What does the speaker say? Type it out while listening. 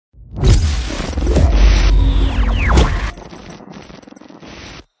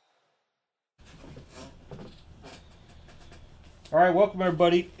Alright, welcome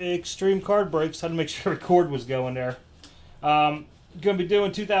everybody. Extreme Card Breaks. Had to make sure record was going there. Going to be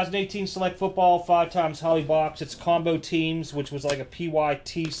doing 2018 Select Football 5 times Holly Box. It's combo teams, which was like a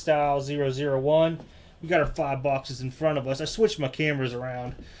PYT style 001. We got our 5 boxes in front of us. I switched my cameras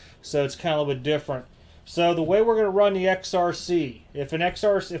around, so it's kind of a little bit different. So the way we're going to run the XRC,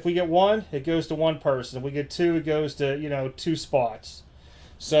 if we get 1, it goes to 1 person. If we get 2, it goes to 2 spots.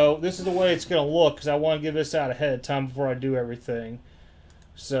 So this is the way it's going to look, because I want to give this out ahead of time before I do everything.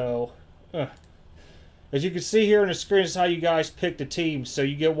 So, as you can see here on the screen, is how you guys pick the teams. So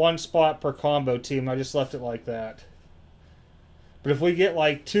you get 1 spot per combo team. I just left it like that. But if we get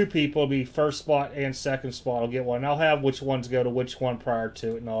like 2 people, it'll be first spot and second spot. I'll get 1. I'll have which ones go to which one prior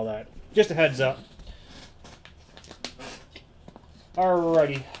to it and all that. Just a heads up.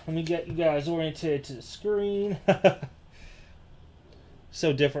 Alrighty, let me get you guys oriented to the screen.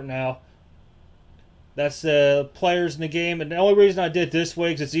 So different now. That's the players in the game, and the only reason I did this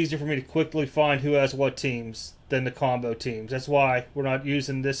way is it's easier for me to quickly find who has what teams than the combo teams. That's why we're not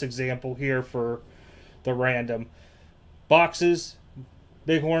using this example here for the random. Boxes,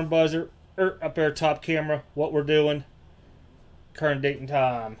 bighorn buzzer, up there top camera, what we're doing, current date and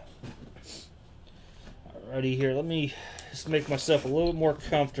time. Alrighty, here, let me just make myself a little more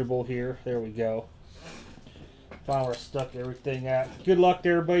comfortable here. There we go. Finally, where I stuck everything at. Good luck to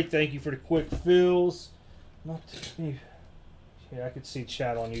everybody. Thank you for the quick fills. Not me. Yeah, I could see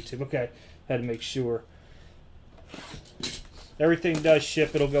chat on YouTube. Okay, had to make sure. Everything does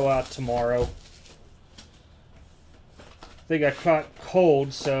ship. It'll go out tomorrow. I think I caught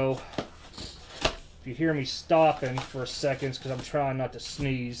cold, so if you hear me stopping for a second, because I'm trying not to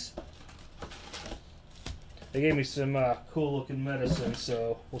sneeze. They gave me some cool looking medicine,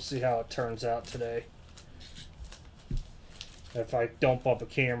 so we'll see how it turns out today. If I don't bump a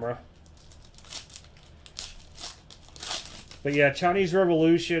camera. But yeah, Chinese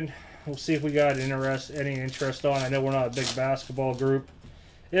Revolution. We'll see if we got any interest on. I know we're not a big basketball group.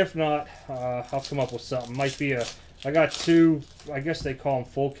 If not, I'll come up with something. Might be I got 2, I guess they call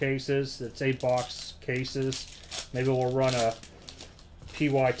them full cases. It's 8-box cases. Maybe we'll run a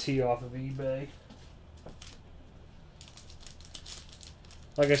PYT off of eBay.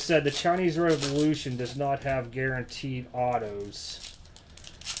 Like I said, the Chinese Revolution does not have guaranteed autos.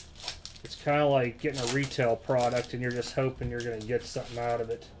 It's kind of like getting a retail product and you're just hoping you're going to get something out of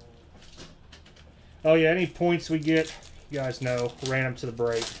it. Oh yeah, any points we get, you guys know, ran them to the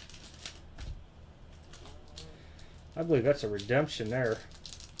break. I believe that's a redemption there.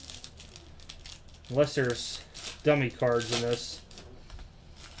 Unless there's dummy cards in this.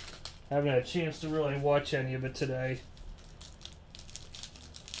 I haven't had a chance to really watch any of it today.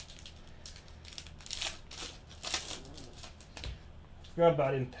 Forgot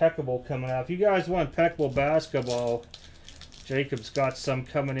about Impeccable coming out. If you guys want Impeccable basketball, Jacob's got some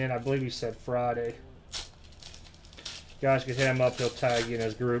coming in. I believe he said Friday. You guys can hit him up. He'll tag you in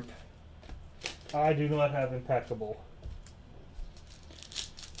his group. I do not have Impeccable.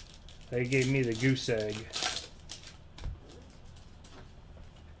 They gave me the goose egg.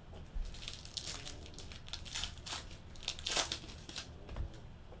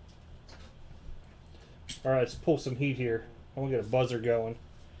 Alright, let's pull some heat here. I want to get a buzzer going.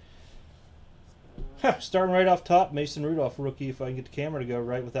 Starting right off top, Mason Rudolph, rookie, if I can get the camera to go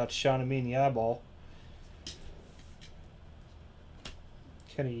right without shining me in the eyeball.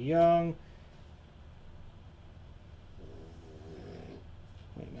 Kenny Young.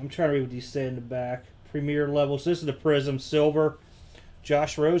 I'm trying to read what these say in the back. Premier levels. This is the Prism Silver.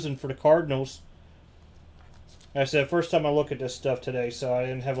 Josh Rosen for the Cardinals. Like I said, first time I look at this stuff today, so I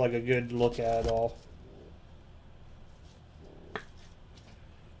didn't have like a good look at it all.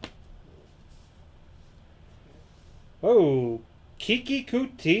 Oh, Kiki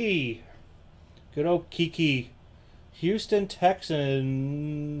Kuti. Good old Kiki. Houston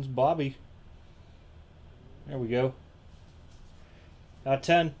Texans. Bobby. There we go. Out of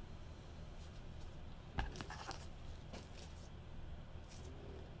 10.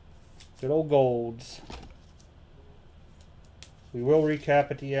 Good old golds. We will recap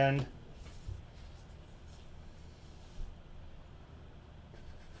at the end.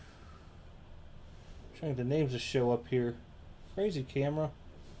 Trying the names to show up here. Crazy camera.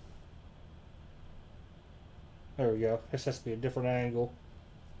 There we go. This has to be a different angle.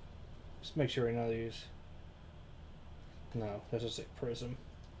 Just make sure I know these. No, that's just a Prism.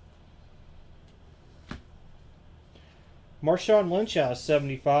 Marshawn Lynch out of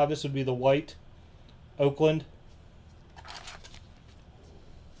 75. This would be the white. Oakland.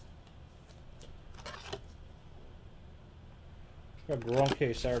 Got the wrong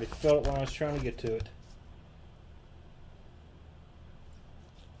case. I already felt it when I was trying to get to it.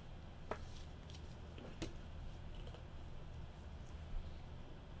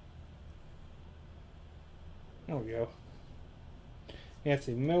 There we go.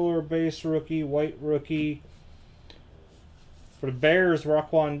 Anthony Miller, base rookie, white rookie. For the Bears,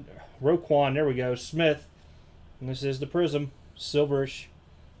 Roquan, there we go, Smith. And this is the Prism, silverish.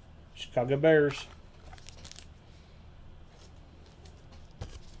 Chicago Bears.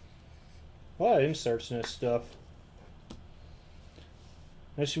 A lot of inserts in this stuff.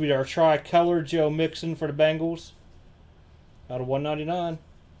 This should be our tricolor Joe Mixon for the Bengals. Out of 199.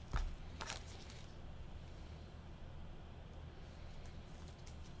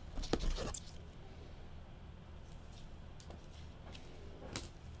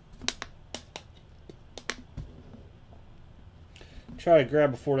 Try to grab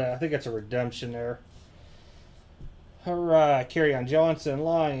before that. I think that's a redemption there. Alright, carry on. Johnson,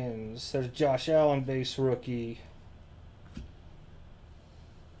 Lions. There's Josh Allen, base rookie.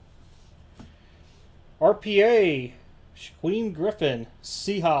 RPA, Queen Griffin,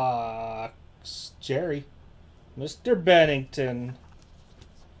 Seahawks, Jerry, Mr. Bennington.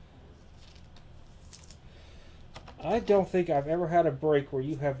 I don't think I've ever had a break where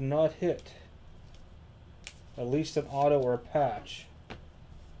you have not hit at least an auto or a patch.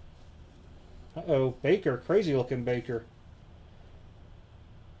 Uh-oh, Baker, crazy looking Baker.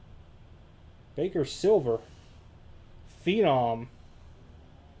 Baker Silver. Phenom.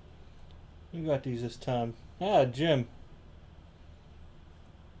 Who got these this time? Ah, Jim.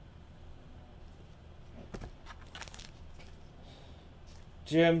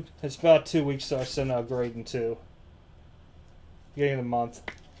 Jim, it's about 2 weeks so I sent out grading too. Beginning of the month.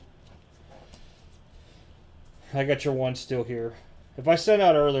 I got your one still here. If I send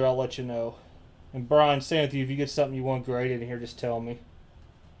out earlier, I'll let you know. And Brian, same with you. If you get something you want graded in here, just tell me.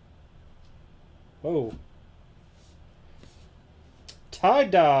 Oh.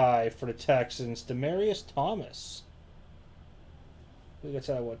 Tie-dye for the Texans. Demaryius Thomas. I think that's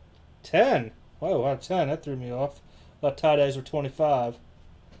out of what? 10. Whoa, out of 10. That threw me off. I thought tie-dyes were 25.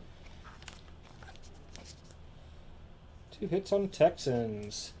 2 hits on the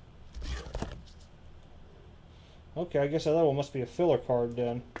Texans. Okay, I guess that one must be a filler card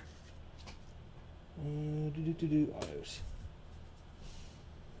then. Autos.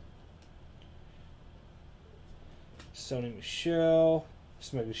 Sony Michel.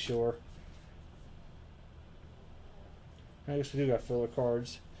 Just making sure. I guess we do got filler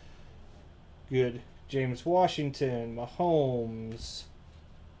cards. Good. James Washington. Mahomes.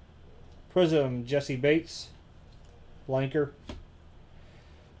 Prism. Jesse Bates. Blanker.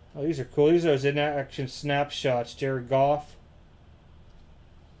 Oh, these are cool. These are those in-action snapshots. Jared Goff.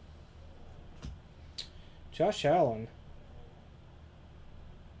 Josh Allen.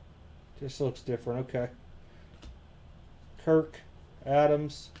 This looks different. Okay. Kirk.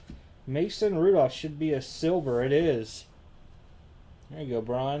 Adams. Mason Rudolph should be a silver. It is. There you go,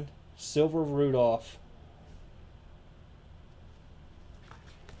 Brian. Silver Rudolph.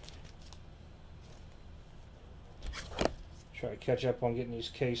 Try to catch up on getting these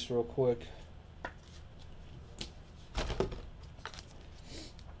cased real quick.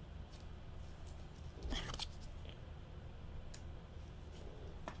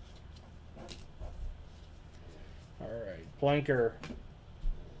 Alright, Blanker.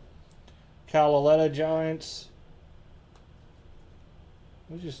 Calaletta Giants.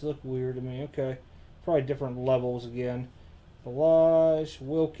 Those just look weird to me. Okay. Probably different levels again. Balazs,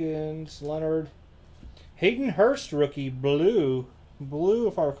 Wilkins, Leonard. Hayden Hurst rookie, blue. Blue,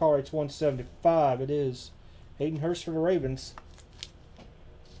 if I recall, it's 175. It is. Hayden Hurst for the Ravens.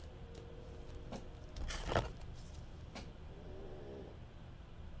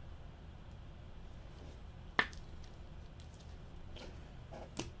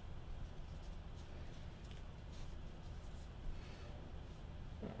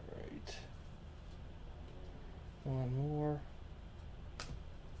 Alright. One more.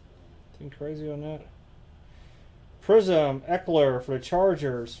 Anything crazy on that? Prism, Eckler for the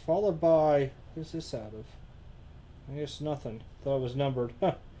Chargers, followed by, who's this out of? I guess nothing. Thought it was numbered.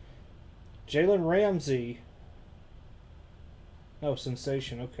 Huh. Jalen Ramsey. Oh,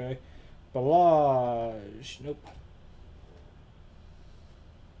 sensation, okay. Balazs, nope.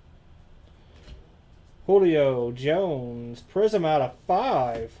 Julio Jones, Prism out of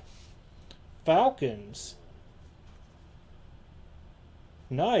 5. Falcons.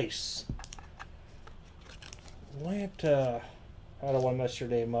 Nice. Atlanta. I don't want to mess your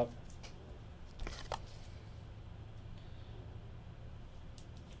name up.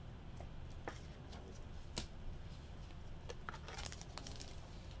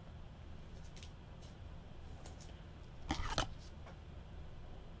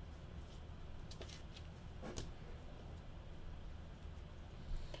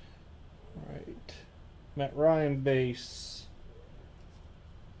 Right. Matt Ryan base.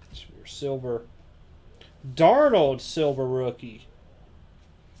 Silver. Darnold silver rookie.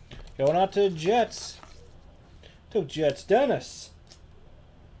 Going out to the Jets. To Jets. Dennis.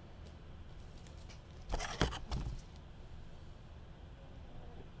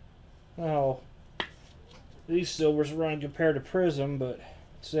 Oh. These silvers are running compared to Prism, but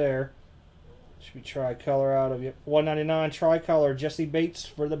it's there. Should be tricolor out of you. 199 tricolor. Jesse Bates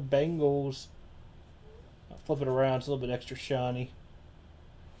for the Bengals. I'll flip it around. It's a little bit extra shiny.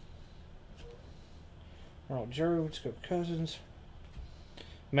 Ronald Jones. Let's go Cousins.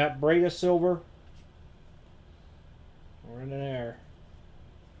 Matt Breida silver. We're in there.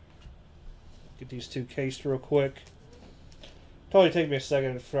 Get these two cased real quick. Probably take me a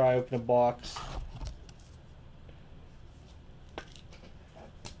second before I open a box.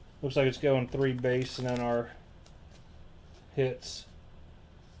 Looks like it's going 3 base and then our hits.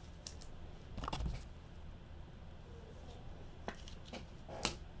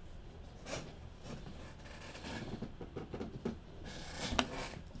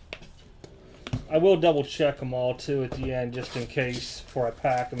 I will double check them all too at the end just in case before I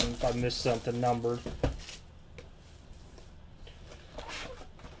pack them if I miss something numbered.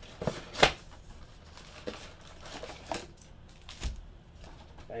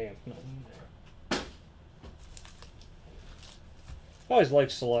 Bam. I always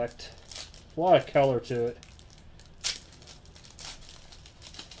like Select. A lot of color to it.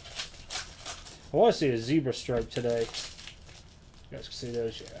 I want to see a zebra stripe today. You guys can see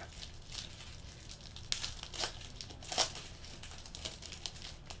those, yeah.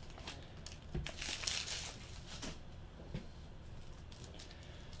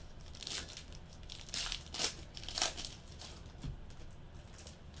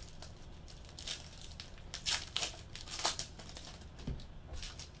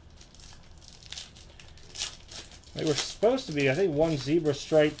 They were supposed to be, I think, 1 zebra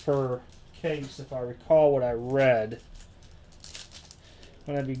stripe per case, if I recall what I read.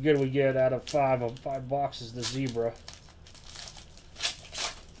 And that'd be good we get out of 5 boxes the zebra.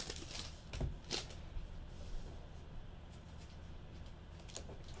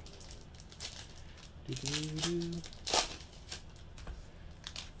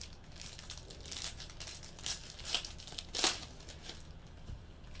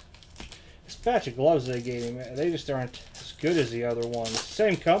 Batch of gloves they gave me, they just aren't as good as the other ones.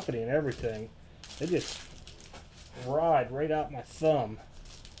 Same company and everything. They just ride right out my thumb.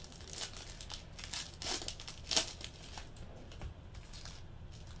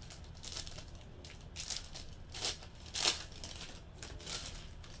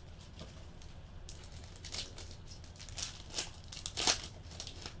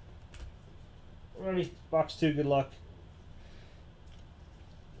 Ready? Box 2, good luck.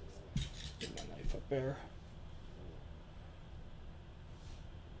 There.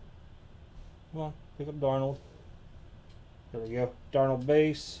 Come on, pick up Darnold. There we go. Darnold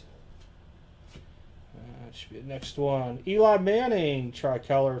base. That should be the next one. Eli Manning,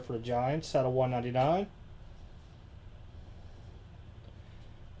 tricolor for the Giants out of 199.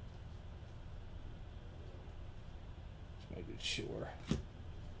 Let's make it sure.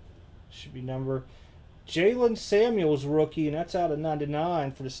 Should be number Jalen Samuels rookie, and that's out of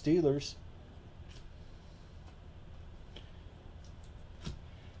 99 for the Steelers.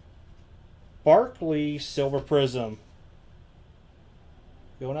 Barkley silver prism.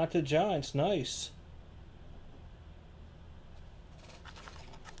 Going out to the Giants. Nice.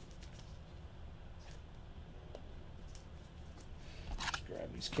 Just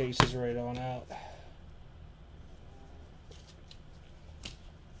grab these cases right on out.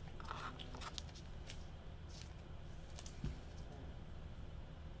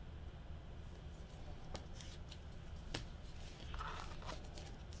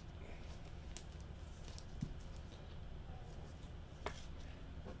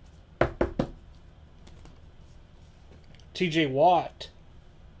 TJ Watt,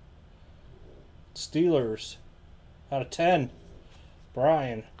 Steelers, out of 10.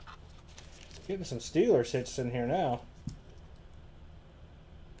 Brian, getting some Steelers hits in here now.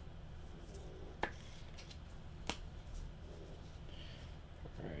 All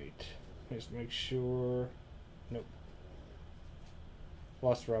right, just make sure. Nope,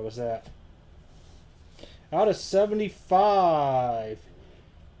 lost where I was at. Out of 75,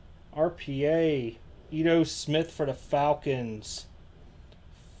 RPA. Ito Smith for the Falcons.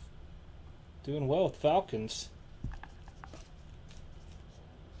 Doing well with Falcons.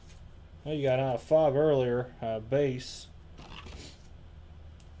 Oh, you got out of 5 earlier. Base.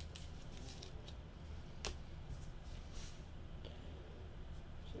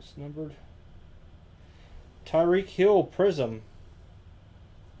 Is this numbered? Tyreek Hill Prism.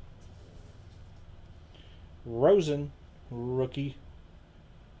 Rosen rookie.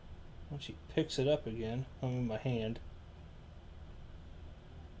 Once he picks it up again, I'm in my hand.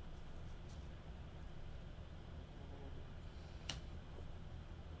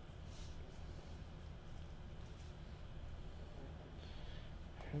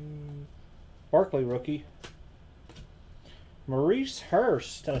 Barkley rookie. Maurice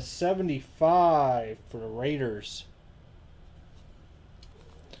Hurst at a 75 for the Raiders.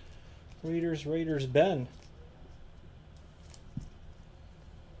 Raiders, Ben.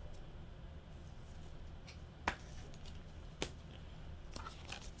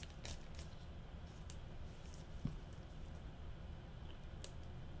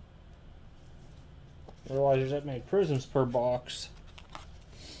 I realize there's that many prisms per box.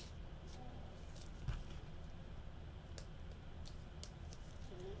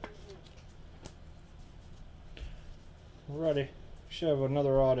 Alrighty. Should have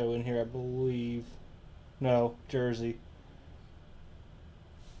another auto in here, I believe. No, jersey.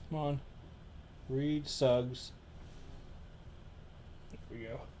 Come on. Reed Suggs. There we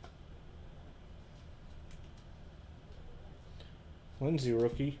go. Lindsay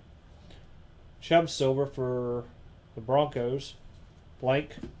rookie. Chubb silver for the Broncos.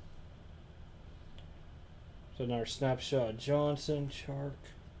 Blank. So another snapshot. Johnson, Chark.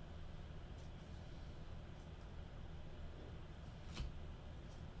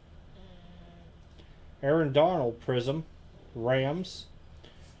 Aaron Darnold Prism. Rams.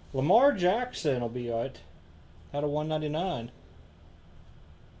 Lamar Jackson will be out of 199.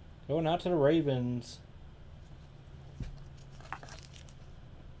 Going out to the Ravens.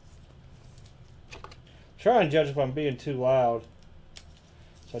 Try and judge if I'm being too loud.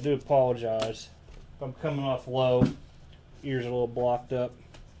 So I do apologize. If I'm coming off low, ears are a little blocked up.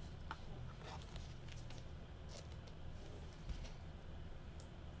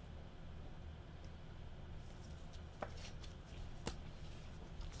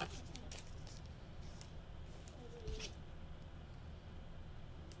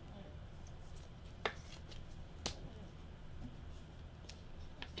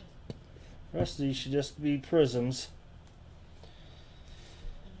 The rest of these should just be prisms.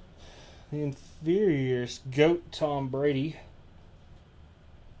 The inferiors, GOAT Tom Brady.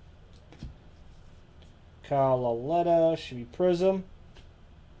 Kyle Lauletta should be prism.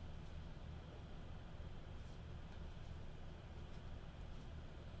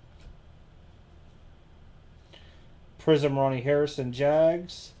 Prism Ronnie Harrison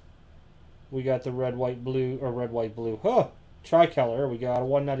Jags. We got the red, white, blue, or red, white, blue. Huh! Tricolor. We got a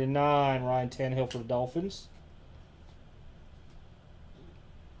 199 Ryan Tannehill for the Dolphins.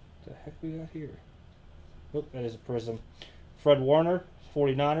 What the heck we got here? Oh, that is a prism. Fred Warner,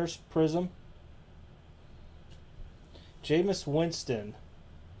 49ers, prism. Jameis Winston.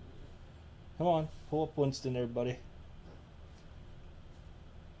 Come on, pull up Winston, everybody.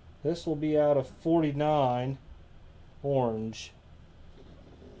 This will be out of 49, orange.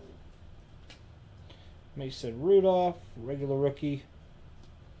 Mason Rudolph, regular rookie.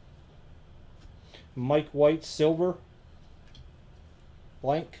 Mike White, silver.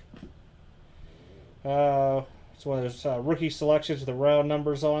 Blank. It's one of those rookie selections with the round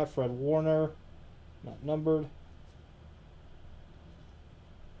numbers on it. Fred Warner, not numbered.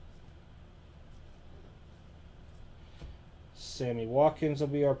 Sammy Watkins will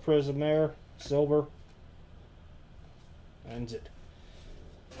be our prism there. Silver. Ends it.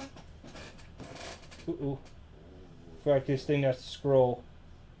 Ooh. In fact, this thing has to scroll.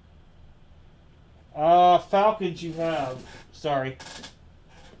 Falcons you have. Sorry.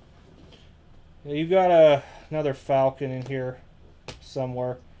 Yeah, you got another Falcon in here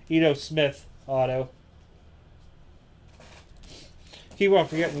somewhere. Ito Smith auto. Keep on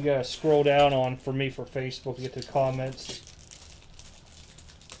forgetting you gotta scroll down on for me for Facebook to get to comments.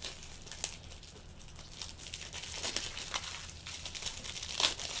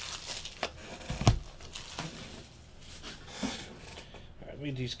 Let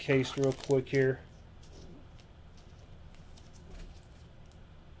me these cased real quick here.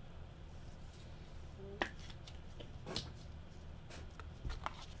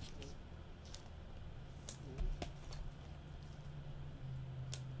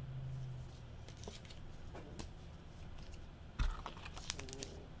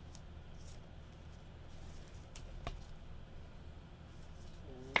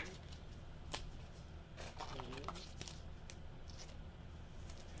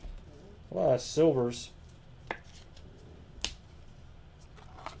 A lot of silvers.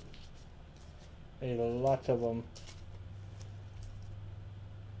 A lot of them.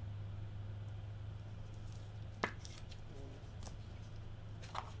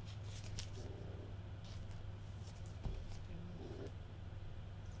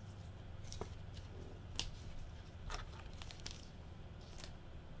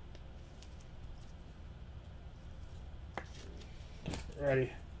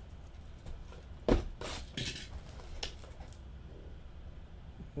 Ready.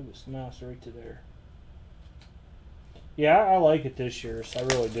 Move this mouse right to there. Yeah, I like it this year, so I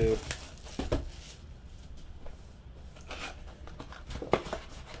really do.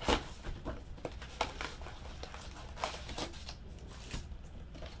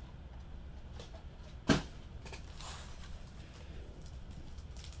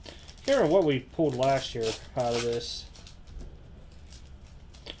 I don't know what we pulled last year out of this.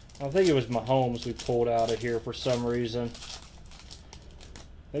 I think it was Mahomes we pulled out of here for some reason.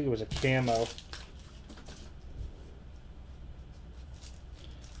 I think it was a camo.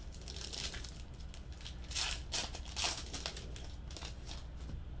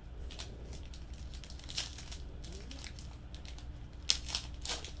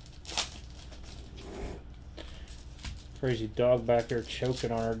 Crazy dog back there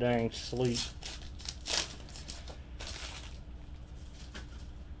choking on her dang sleep.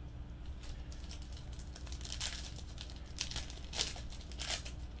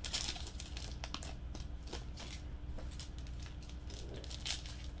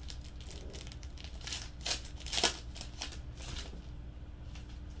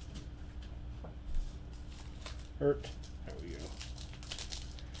 Hurt. There we go.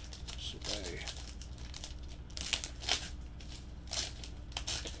 Sway.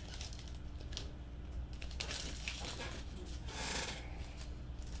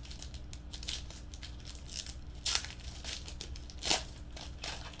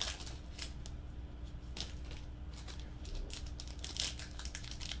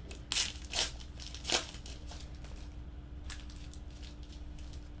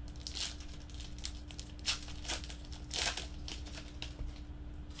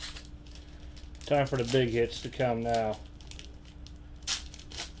 Time for the big hits to come now.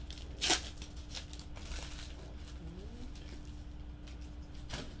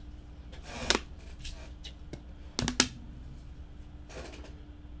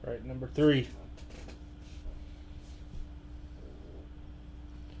 Right, number 3.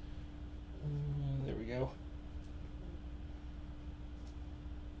 There we go.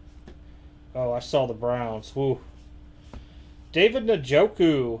 Oh, I saw the Browns. Woo. David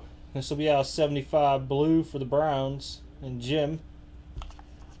Njoku. This will be out 75 blue for the Browns. And Jim.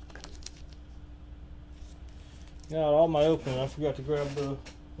 Got all my opening. I forgot to grab the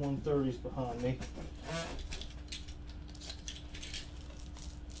 130s behind me.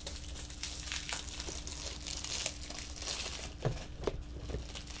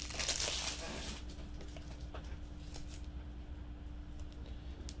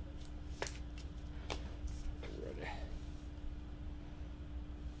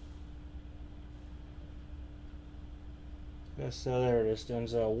 So there it is,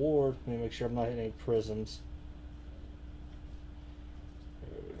 Denzel Ward. Let me make sure I'm not hitting any prisms.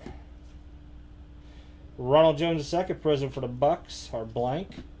 Ronald Jones, the second prism for the Bucks are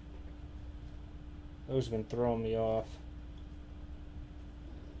blank. Those have been throwing me off.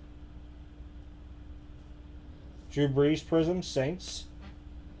 Drew Brees prism, Saints.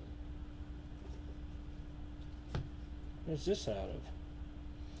 What's this out of?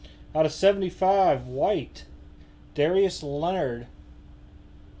 Out of 75, white. Darius Leonard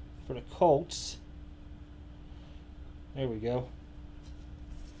for the Colts. There we go.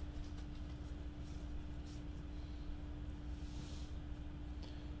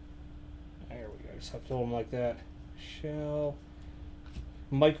 There we go. Just have to hold them like that. Shell.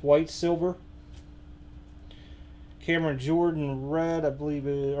 Mike White, silver. Cameron Jordan, red, I believe,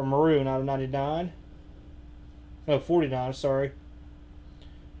 or maroon out of 99. No, 49, sorry.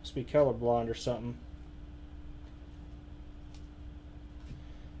 Must be colorblind or something.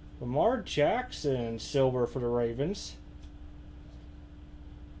 Lamar Jackson, silver for the Ravens.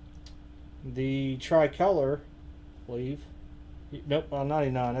 The tricolor, I believe. Nope,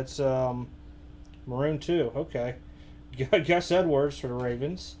 99. That's maroon too. Okay. Gus Edwards for the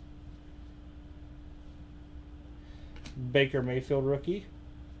Ravens. Baker Mayfield, rookie.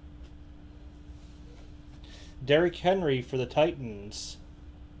 Derrick Henry for the Titans.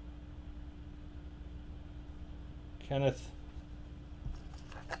 Kenneth.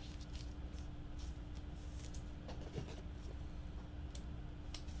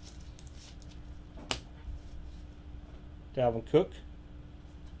 Dalvin Cook.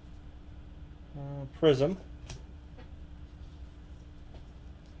 Prism.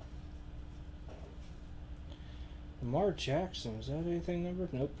 Lamar Jackson. Is that anything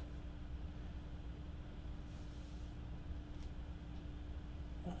numbered? Nope.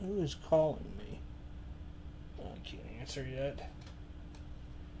 Who is calling me? I can't answer yet.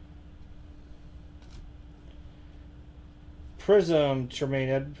 Prism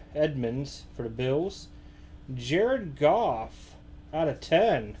Tremaine Edmonds for the Bills. Jared Goff out of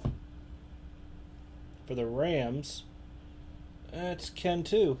 10 for the Rams. It's Ken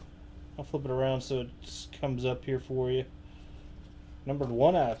too. I'll flip it around so it comes up here for you. Numbered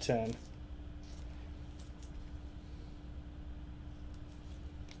 1 out of 10.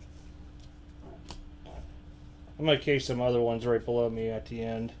 I'm going to case some other ones right below me at the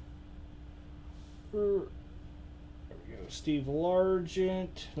end. There we go. Steve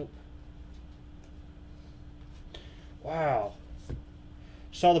Largent. Wow.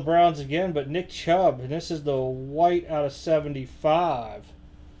 Saw the Browns again, but Nick Chubb. And this is the white out of 75.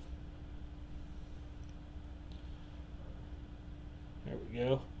 There we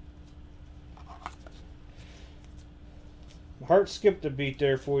go. My heart skipped a beat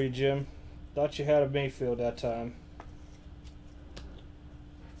there for you, Jim. Thought you had a Mayfield that time.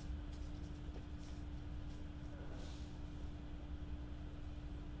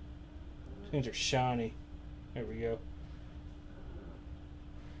 Things are shiny. There we go.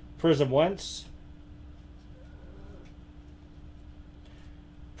 Prism Wentz.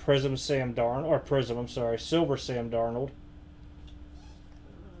 Prism Sam Darnold. Or Prism, I'm sorry. Silver Sam Darnold.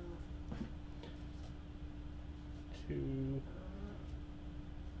 2.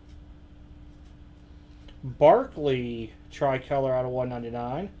 Barkley tricolor out of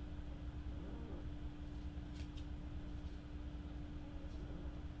 199.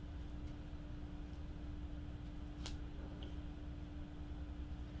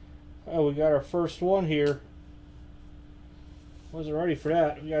 Oh, we got our first one here. Wasn't ready for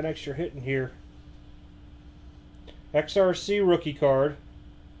that. We got an extra hit in here. XRC rookie card.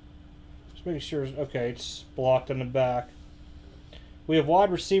 Just making sure. Okay, it's blocked on the back. We have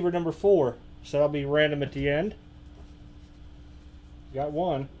wide receiver number 4. So that'll be random at the end. Got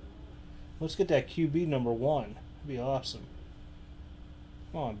one. Let's get that QB number 1. That'd be awesome.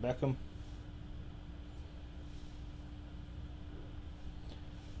 Come on, Beckham.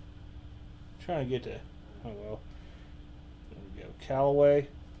 Trying to get to. Oh well. There we go. Callaway.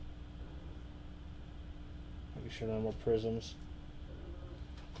 Make sure no more prisms.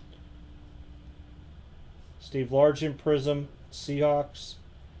 Steve Largent Prism. Seahawks.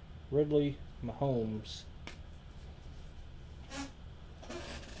 Ridley Mahomes.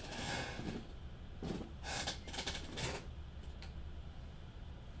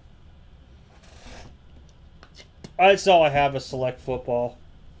 That's all I have of Select Football.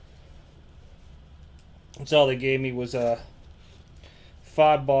 That's all they gave me was a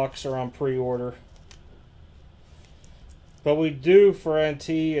 $5 on pre-order. But we do for NT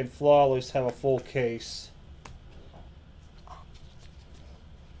and Flawless have a full case.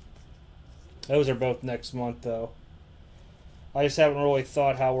 Those are both next month, though. I just haven't really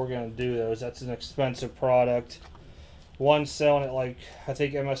thought how we're going to do those. That's an expensive product. One's selling at like, I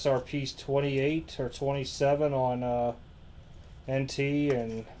think MSRP's 28 or 27 on NT,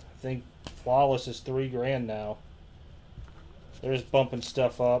 and I think Flawless is $3,000 now. They're just bumping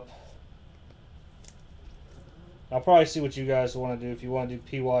stuff up. I'll probably see what you guys want to do. If you want to do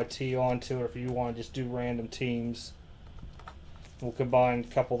PYT onto it, or if you want to just do random teams. We'll combine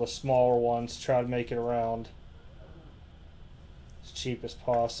a couple of the smaller ones, try to make it around as cheap as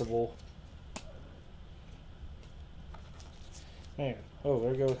possible. Man, oh,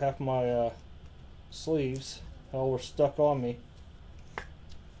 there goes half my sleeves. All were stuck on me.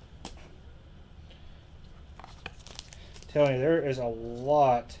 Telling you, there is a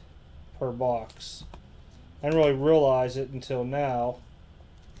lot per box. I didn't really realize it until now.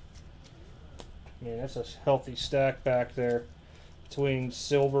 Man, that's a healthy stack back there. Between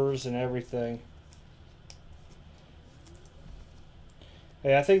silvers and everything.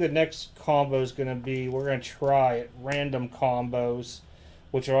 Hey, I think the next combo is going to be, we're going to try it, random combos,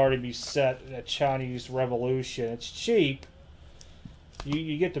 which will already be set at Chinese Revolution. It's cheap.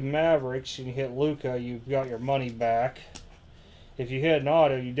 You get the Mavericks and you hit Luka, you've got your money back. If you hit an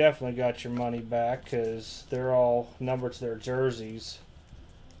auto, you definitely got your money back because they're all numbered to their jerseys.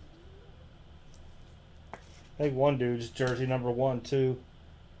 I think one dude's jersey number 1 too.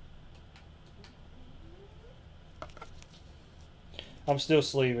 I'm still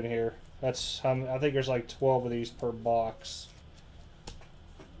sleeving here. I think there's like 12 of these per box.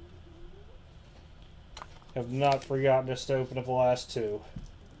 Have not forgotten just to open up the last 2.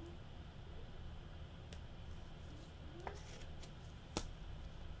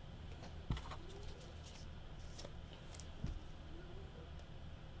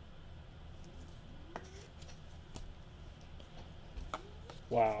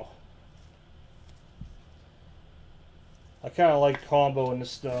 Wow. I kind of like comboing this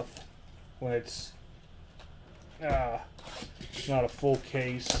stuff when it's Not a full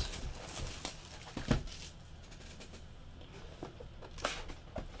case.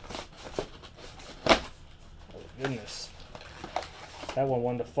 Oh, goodness. That one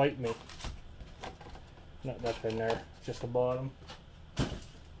wanted to fight me. Nothing up in there, just the bottom.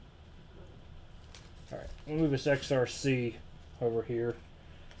 Alright, we'll move this XRC over here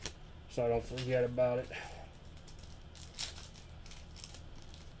so I don't forget about it.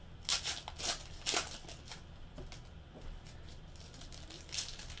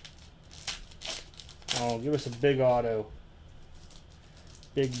 Oh, give us a big auto.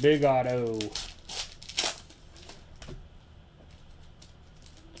 Big auto.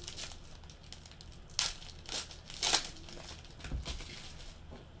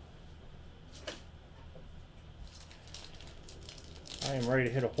 I am ready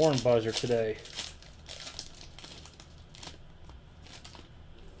to hit a horn buzzer today.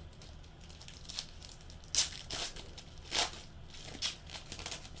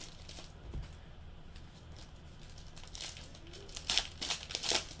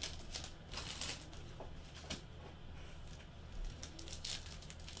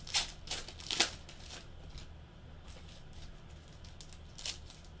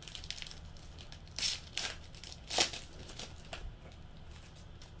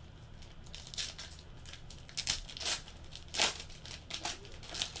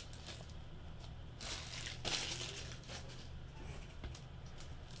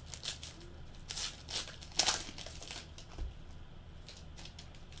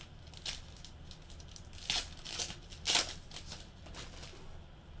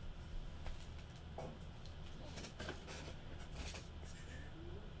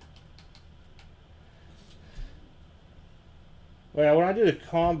 Well, when I do the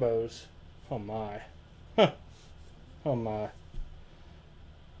combos, oh my, oh my,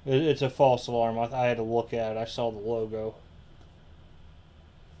 it's a false alarm. I had to look at it. I saw the logo.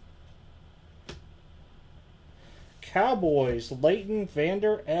 Cowboys, Leighton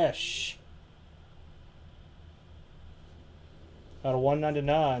Vander Esch. Out of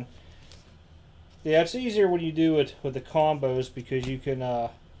 199. Yeah, it's easier when you do it with the combos because you can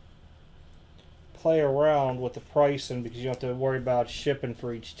play around with the pricing because you don't have to worry about shipping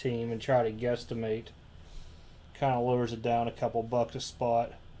for each team and try to guesstimate. Kind of lowers it down a couple bucks a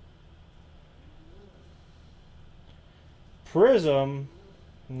spot. Prism,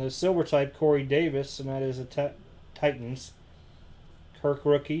 and the silver type, Corey Davis, and that is a Titans. Kirk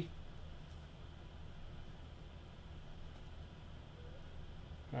rookie.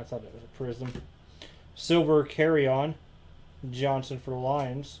 I thought that was a Prism. Silver carry-on, Johnson for the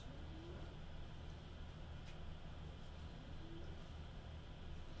Lions.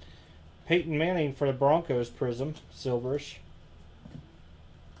 Peyton Manning for the Broncos, Prism, silverish.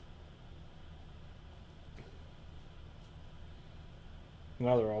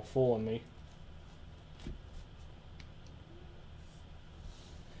 Now they're all fooling me.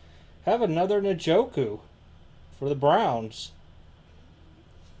 Have another Njoku for the Browns.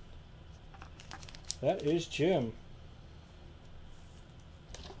 That is Jim.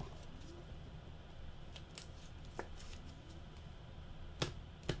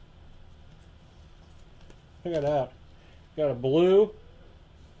 Look at that. You got a blue,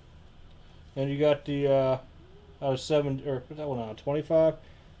 and you got the out of 7 or what's that one out of 25?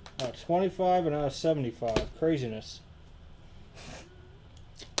 Out of 25 and out of 75. Craziness.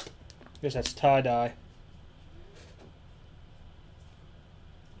 Guess that's tie-dye.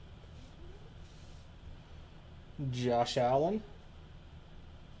 Josh Allen.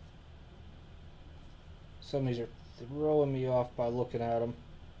 Some of these are throwing me off by looking at them.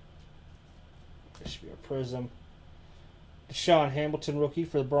 This should be a Prism. Deshaun Hamilton rookie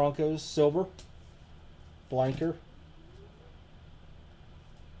for the Broncos, silver. Blanker.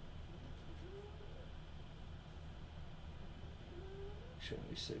 Shouldn't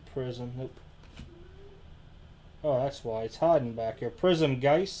we say Prism? Nope. Oh, that's why it's hiding back here. Prism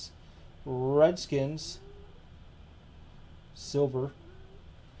Geis, Redskins, silver.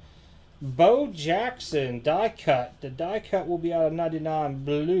 Bo Jackson, die cut. The die cut will be out of 99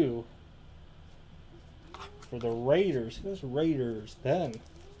 blue. For the Raiders. Who's Raiders? Ben.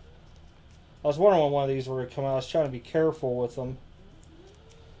 I was wondering when one of these were going to come out. I was trying to be careful with them.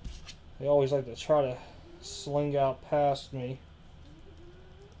 They always like to try to sling out past me.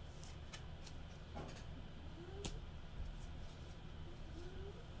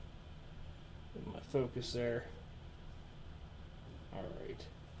 Get my focus there. Alright.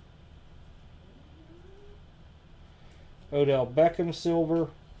 Odell Beckham silver.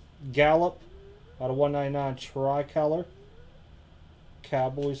 Gallup out of 199 tricolor.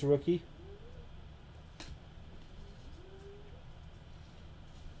 Cowboys rookie.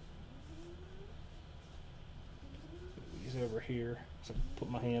 here so I can put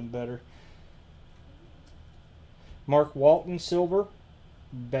my hand better. Mark Walton, silver,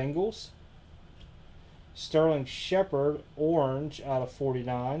 Bengals. Sterling Shepard, orange, out of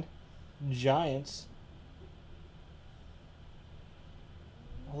 49, Giants.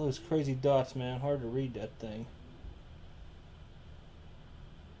 All those crazy dots, man. Hard to read that thing.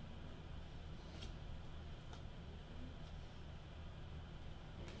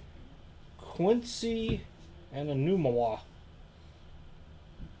 Quincy and Anumawa.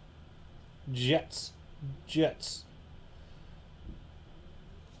 Jets.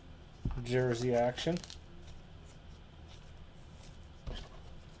 Jersey action.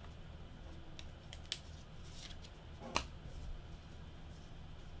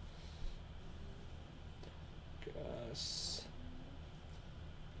 Gus.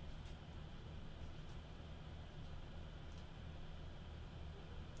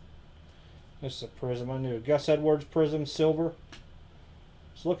 This is a prism. I knew it. Gus Edwards prism, silver.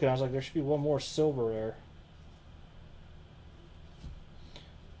 I was looking, I was like, there should be one more silver there.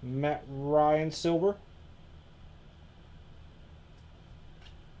 Matt Ryan, silver.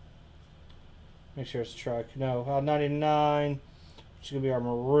 Make sure it's track. No, 99. Which is going to be our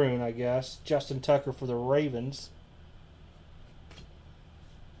maroon, I guess. Justin Tucker for the Ravens.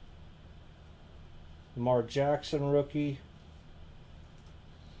 Lamar Jackson, rookie.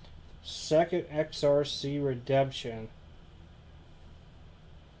 Second XRC redemption.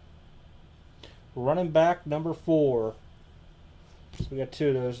 Running back number 4. So we got 2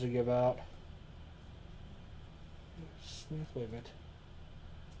 of those to give out. Smith, wait a minute.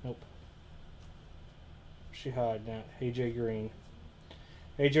 Nope. Where's she hiding at? AJ Green.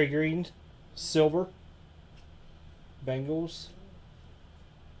 AJ Green, silver. Bengals.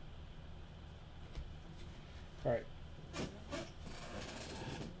 Alright.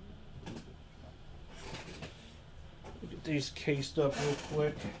 Get these cased up real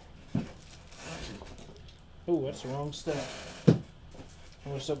quick. Oh, that's the wrong stuff. I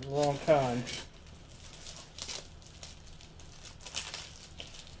was up at the wrong time.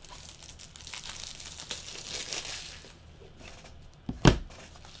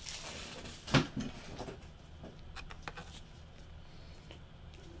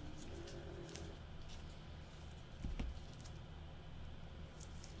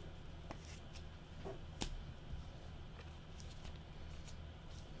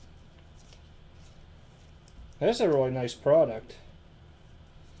 That's a really nice product.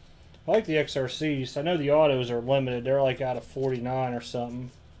 I like the XRCs. I know the autos are limited. They're like out of 49 or something.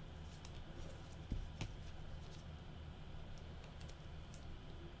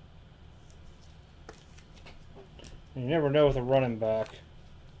 You never know with a running back.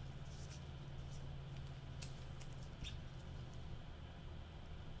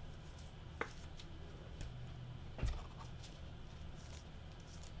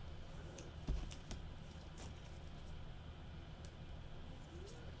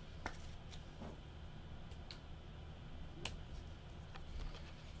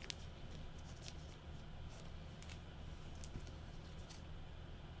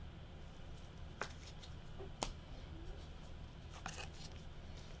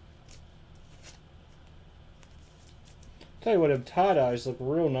 Tell you what, them tie-dyes look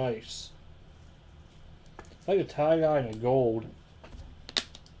real nice. I like a tie-dye and a gold.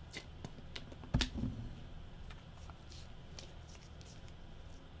 I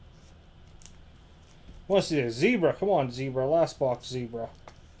want to see a zebra. Come on, zebra. Last box, zebra.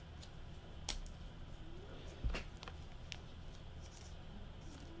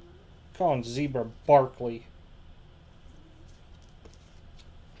 Calling zebra Barkley.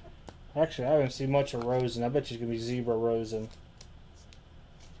 Actually, I haven't seen much of Rosen. I bet she's going to be zebra Rosen.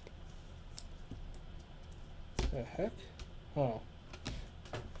 The heck? Oh.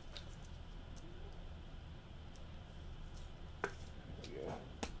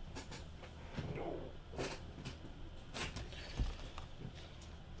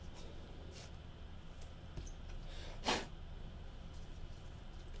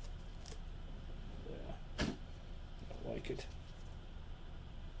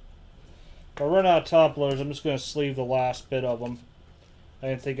 If I run out of top loaders, I'm just going to sleeve the last bit of them. I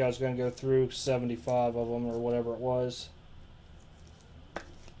didn't think I was going to go through 75 of them or whatever it was.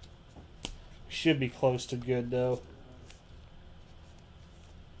 Should be close to good though.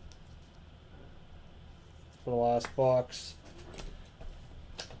 For the last box.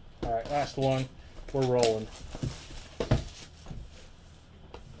 Alright, last one. We're rolling.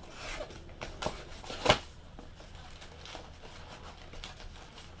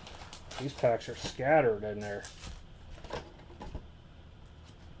 These packs are scattered in there.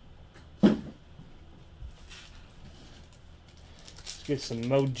 get some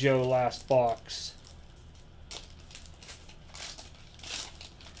Mojo last box.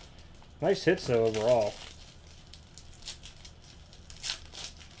 Nice hits though overall.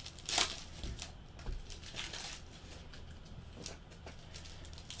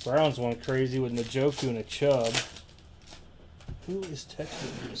 Browns went crazy with Njoku and a Chubb. Who is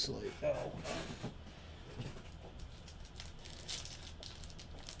texting me this late? Oh.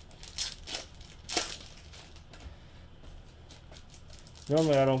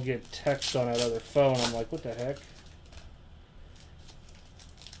 Normally I don't get text on that other phone. I'm like, what the heck?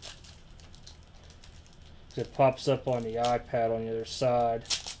 It pops up on the iPad on the other side.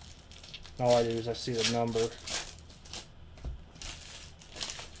 All I do is I see the number.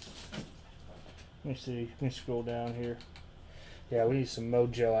 Let me see. Let me scroll down here. Yeah, we need some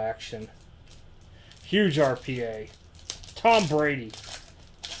Mojo action. Huge RPA. Tom Brady.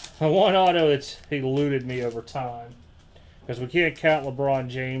 The one auto that's eluded me over time. Because we can't count LeBron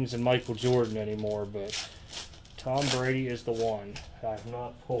James and Michael Jordan anymore, but Tom Brady is the one I have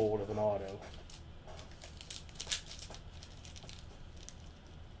not pulled of an auto.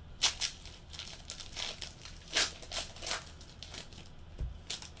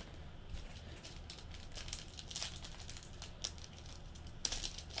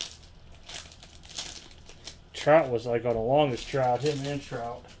 Trout was like on the longest drought, him and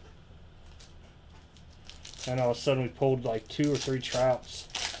Trout. And all of a sudden we pulled like 2 or 3 Trouts.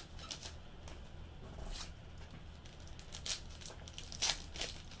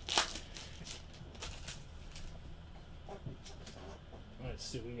 Let's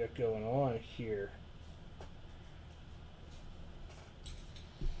see what we got going on here.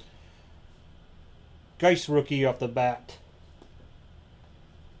 Geist rookie off the bat.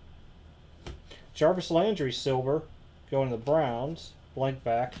 Jarvis Landry silver going to the Browns. Blank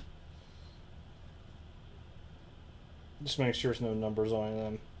back. Just make sure there's no numbers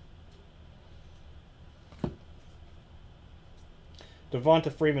on them.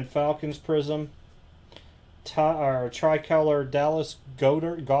 Devonta Freeman Falcons prism. Tricolor Dallas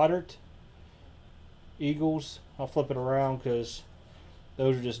Goddard Eagles. I'll flip it around because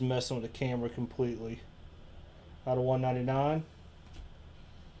those are just messing with the camera completely. Out of 199.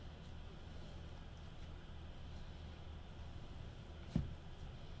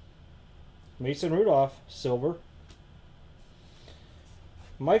 Mason Rudolph silver.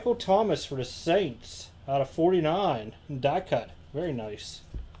 Michael Thomas for the Saints out of 49. Die cut. Very nice.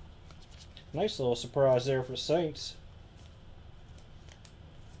 Nice little surprise there for the Saints.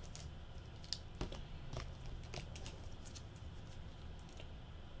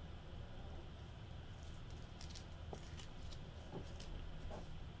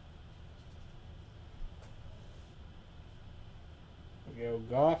 There we go,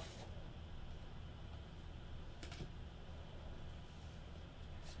 Goff.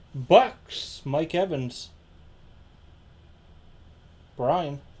 Bucks, Mike Evans.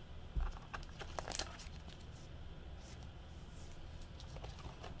 Brian.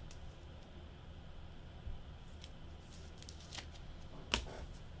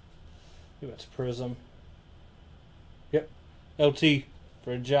 That's prism. Yep. LT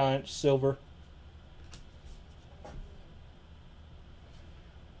for a Giants, silver.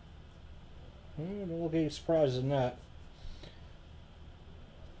 Don't look any surprises in that.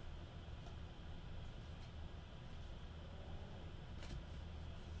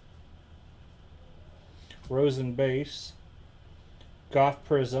 Rosen base. Goff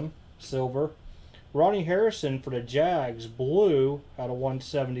prism, silver. Ronnie Harrison for the Jags, blue out of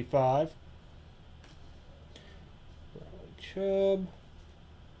 175. Chubb.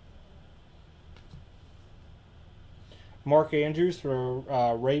 Mark Andrews for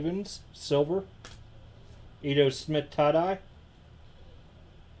Ravens, silver. Ito Smith tie-dye.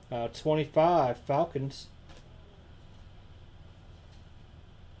 25 Falcons.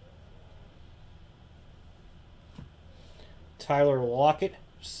 Tyler Lockett,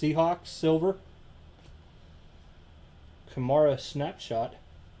 Seahawks, silver. Kamara snapshot.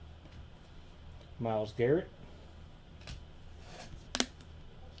 Myles Garrett.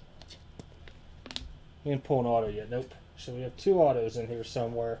 We didn't pull an auto yet. Nope. So we have 2 autos in here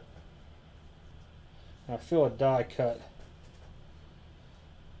somewhere. I feel a die cut.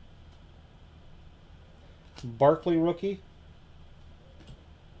 Barkley rookie.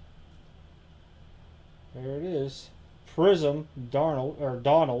 There it is. Prism,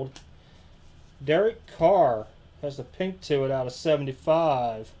 Donald. Derek Carr has the pink to it out of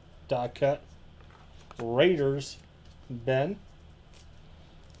 75. Die cut. Raiders, Ben.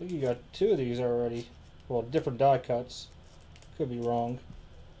 I think you got 2 of these already. Well, different die cuts. Could be wrong.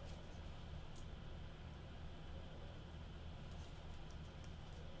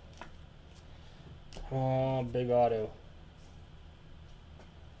 Oh, big auto.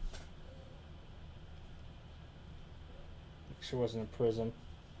 Make sure it wasn't a prism.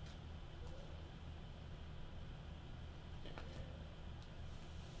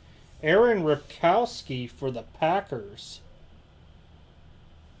 Aaron Ripkowski for the Packers.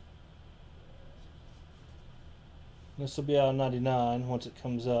 This will be out of 99 once it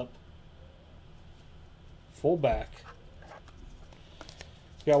comes up. Fullback.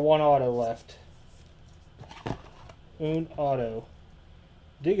 Got one auto left. Un auto.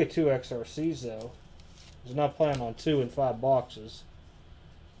 Did get 2 XRCs though. I was not planning on 2 in 5 boxes.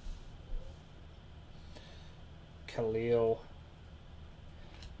 Khalil.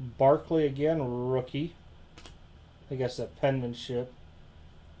 Barkley again, rookie. I think that's that penmanship.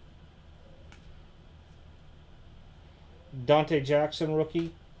 Dante Jackson,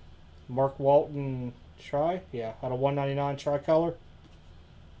 rookie. Mark Walton, tri. Yeah, out of 199 tricolor.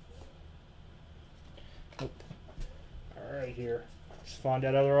 Nope. All right, here. Let's find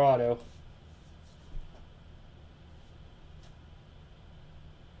that other auto.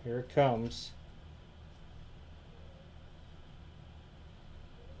 Here it comes.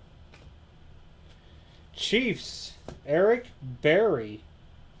 Chiefs, Eric Berry.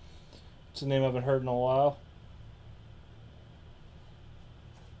 It's a name I haven't heard in a while.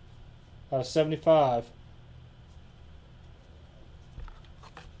 Out of 75.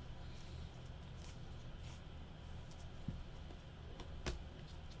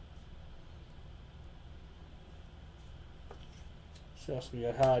 What else we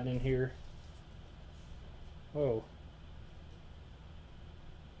got hiding in here? Whoa.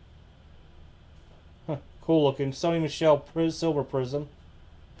 Huh, cool looking. Sonny Michel Silver Prism.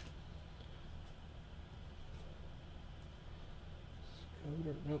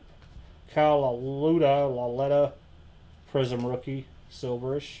 Nope. Kyle Laletta Prism rookie.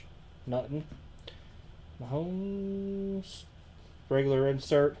 Silverish. Nothing. Mahomes. Regular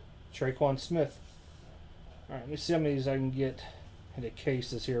insert. Traquan Smith. Alright, let me see how many of these I can get into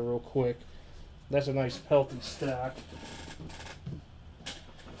cases here real quick. That's a nice healthy stack.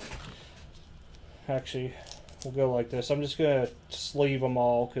 Actually, we'll go like this. I'm just going to sleeve them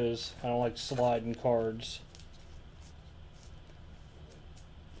all because I don't like sliding cards.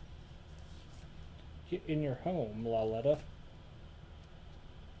 Get in your home, Laletta.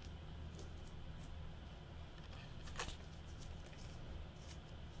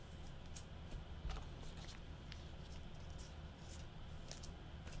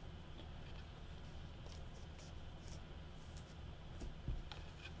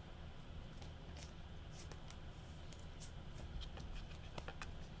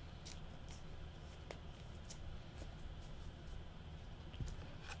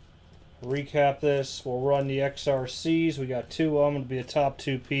 Recap this. We'll run the XRCs. We got 2 of them. It'll be the top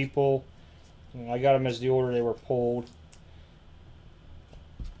 2 people. I got them as the order they were pulled.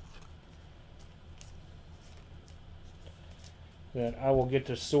 Then I will get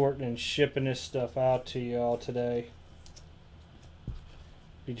to sorting and shipping this stuff out to y'all today.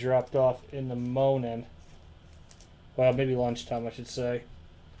 Be dropped off in the morning. Well, maybe lunchtime, I should say.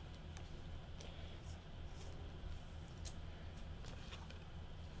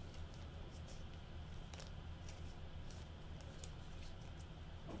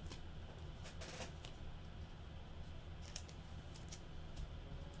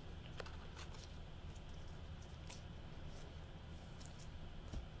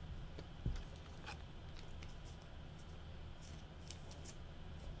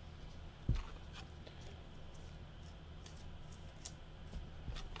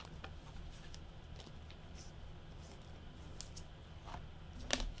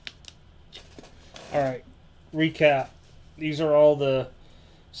 Alright, recap. These are all the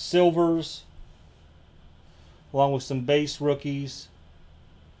silvers, along with some base rookies.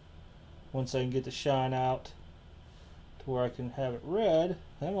 Once I can get the shine out to where I can have it red.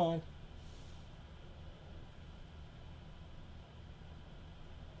 Come on.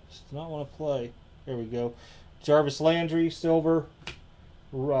 Just do not want to play. There we go. Jarvis Landry, silver.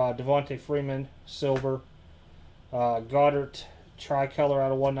 Devontae Freeman, silver. Goddard, tricolor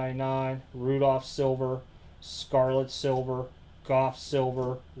out of 199. Rudolph, silver. Scarlett, silver. Goff,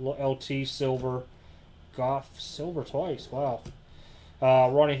 silver. LT, silver. Goff, silver twice. Wow.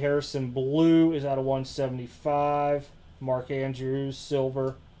 Ronnie Harrison, blue, is out of 175. Mark Andrews,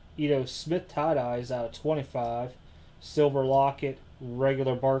 silver. Ito Smith, tie-dye, is out of 25. Silver Lockett,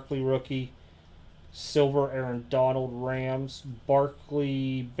 regular Barkley rookie. Silver Aaron Donald, Rams.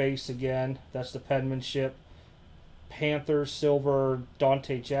 Barkley base again. That's the penmanship. Panthers, silver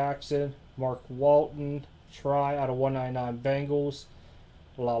Dante Jackson. Mark Walton, try out of 199 Bengals.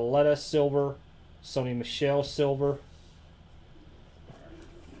 Laletta, silver. Sony Michel silver.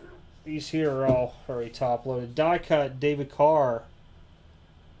 These here are all already top loaded. Die cut David Carr.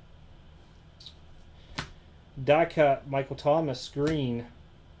 Die cut Michael Thomas green.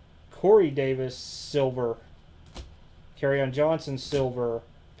 Corey Davis silver. Kerryon Johnson silver.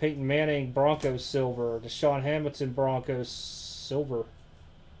 Peyton Manning Broncos silver. Deshaun Hamilton Broncos silver.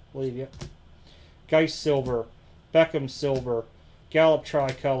 Believe you. Geis silver. Beckham silver. Gallup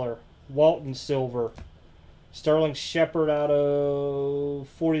tricolor. Walton silver. Sterling Shepard out of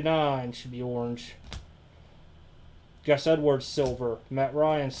 49 should be orange. Gus Edwards silver. Matt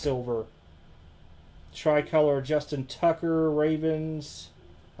Ryan silver. Tricolor Justin Tucker Ravens.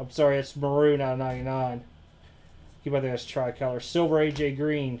 I'm sorry, it's maroon out of 99. Keep on that's tricolor. Silver AJ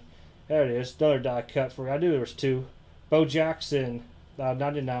Green. There it is. Another die cut for you. I knew there was two. Bo Jackson,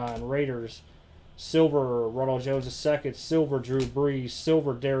 99. Raiders. Silver Ronald Jones II. Silver Drew Brees.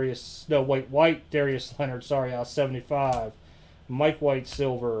 Silver Darius. No, wait. White Darius Leonard. Sorry, out of 75. Mike White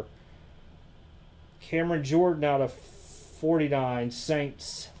silver. Cameron Jordan out of 49.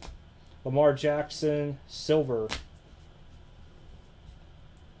 Saints. Lamar Jackson silver.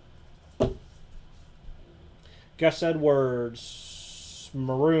 Gus Edwards,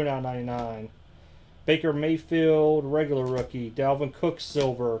 maroon out of 99. Baker Mayfield, regular rookie. Dalvin Cook,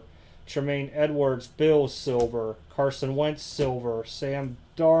 silver. Tremaine Edwards, Bills, silver. Carson Wentz, silver. Sam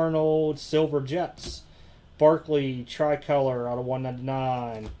Darnold, silver Jets. Barkley, tricolor out of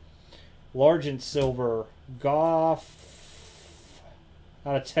 199. Largent, silver. Goff,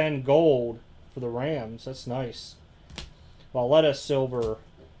 out of 10, gold for the Rams. That's nice. Valletta, silver.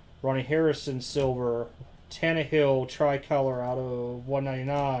 Ronnie Harrison, silver. Tannehill tricolor out of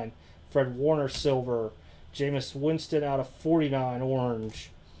 199. Fred Warner silver. Jameis Winston out of 49 orange.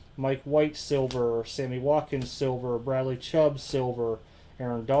 Mike White silver. Sammy Watkins silver. Bradley Chubb silver.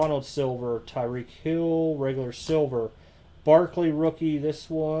 Aaron Donald silver. Tyreek Hill regular silver. Barkley rookie, this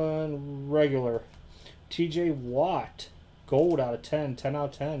one regular. TJ Watt gold out of 10. 10 out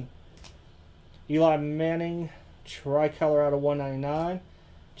of 10. Eli Manning tricolor out of 199.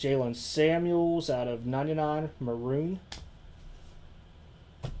 Jalen Samuels out of 99, maroon.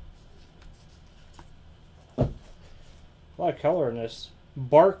 A lot of color in this.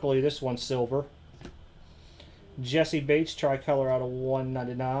 Barkley, this one's silver. Jesse Bates, tricolor out of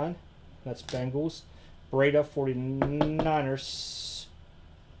 199. That's Bengals. Breda, 49ers.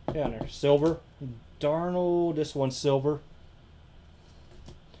 Yeah, there. Silver. Darnold, this one's silver.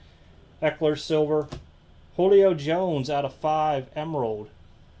 Eckler, silver. Julio Jones out of 5, emerald.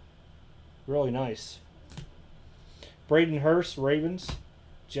 Really nice. Braden Hurst, Ravens.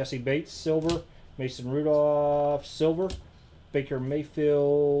 Jesse Bates, silver. Mason Rudolph, silver. Baker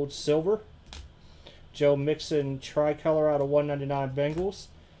Mayfield, silver. Joe Mixon, tricolor out of 199 Bengals.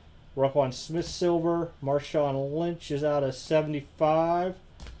 Roquan Smith, silver. Marshawn Lynch is out of 75.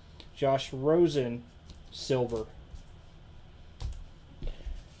 Josh Rosen, silver.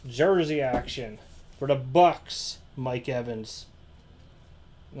 Jersey action for the Bucks, Mike Evans.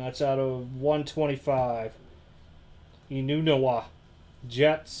 That's out of 125. Inunawa,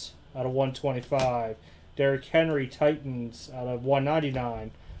 Jets, out of 125. Derrick Henry, Titans, out of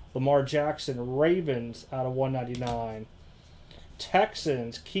 199. Lamar Jackson, Ravens, out of 199.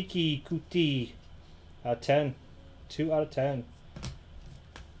 Texans, Kiki Kuti, out of 10. 2 out of 10.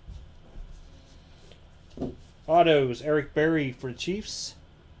 Autos, Eric Berry for the Chiefs.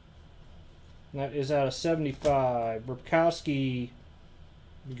 That is out of 75. Ripkowski,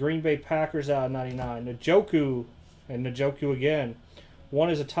 Green Bay Packers, out of 99. Njoku, and Njoku again. One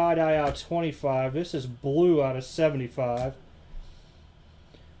is a tie-dye out of 25. This is blue out of 75.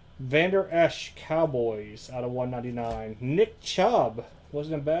 Vander Esch, Cowboys, out of 199. Nick Chubb,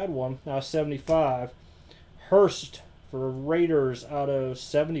 wasn't a bad one, out of 75. Hurst for Raiders, out of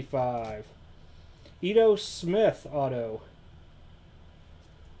 75. Ito Smith, auto.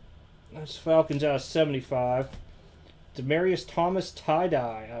 That's Falcons out of 75. Demarius Thomas,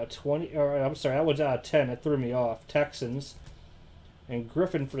 tie-dye, out of 20. Or, I'm sorry, that one's out of 10. That threw me off. Texans. And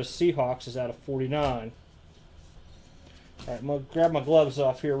Griffin for the Seahawks is out of 49. Alright, I'm going to grab my gloves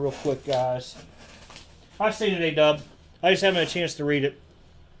off here real quick, guys. I've seen it, A-Dub. I just haven't had a chance to read it.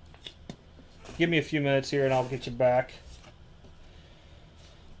 Give me a few minutes here and I'll get you back.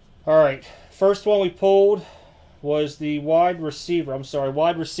 Alright, first one we pulled was the wide receiver. I'm sorry,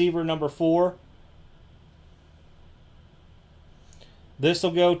 wide receiver number 4. This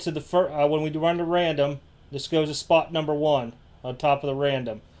will go to the first, when we run the random, this goes to spot number 1 on top of the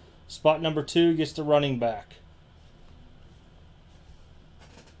random. Spot number 2 gets the running back.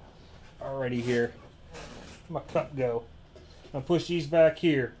 Alrighty here. Where'd my cup go? I'll push these back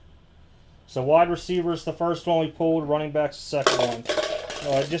here. So wide receivers, the first one we pulled. Running backs, the second one.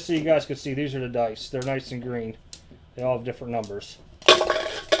 Just so you guys can see, these are the dice. They're nice and green. They all have different numbers. You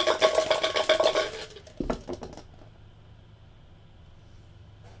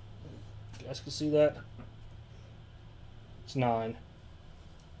guys can see that? It's 9.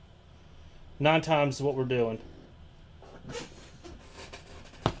 9 times is what we're doing.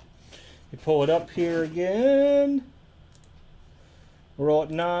 You pull it up here again. We're all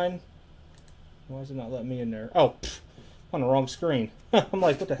at 9. Why is it not letting me in there? Oh, pff, on the wrong screen. I'm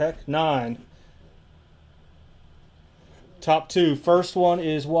like, what the heck? 9. Top 2. First one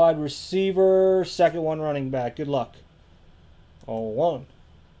is wide receiver. Second one running back. Good luck. Oh, 1,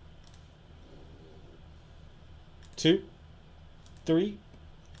 2, 3,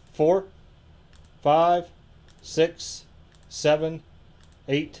 4, 5, 6, 7,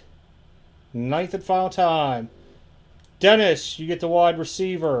 8. 9th and final time. Dennis, you get the wide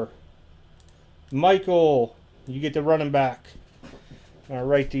receiver. Michael, you get the running back. I'll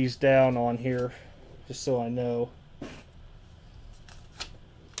write these down on here just so I know.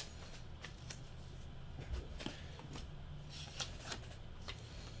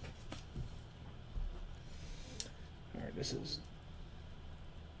 Alright, this is...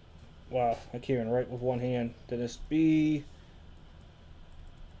 Wow, I can't even write with one hand. Dennis B.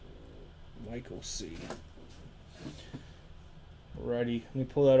 Michael C. Alrighty, let me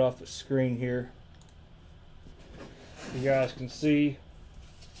pull that off the screen here. You guys can see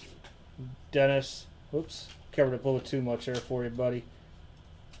Dennis. Oops, covered up a little too much there for you, buddy.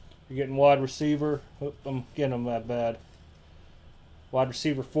 You're getting wide receiver. Oop, I'm getting them that bad. Wide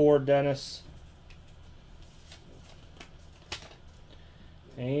receiver 4, Dennis.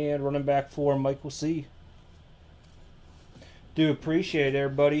 And running back 4, Michael C. Do appreciate it,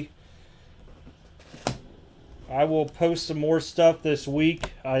 everybody. I will post some more stuff this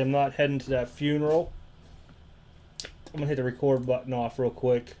week. I am not heading to that funeral. I'm going to hit the record button off real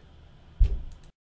quick.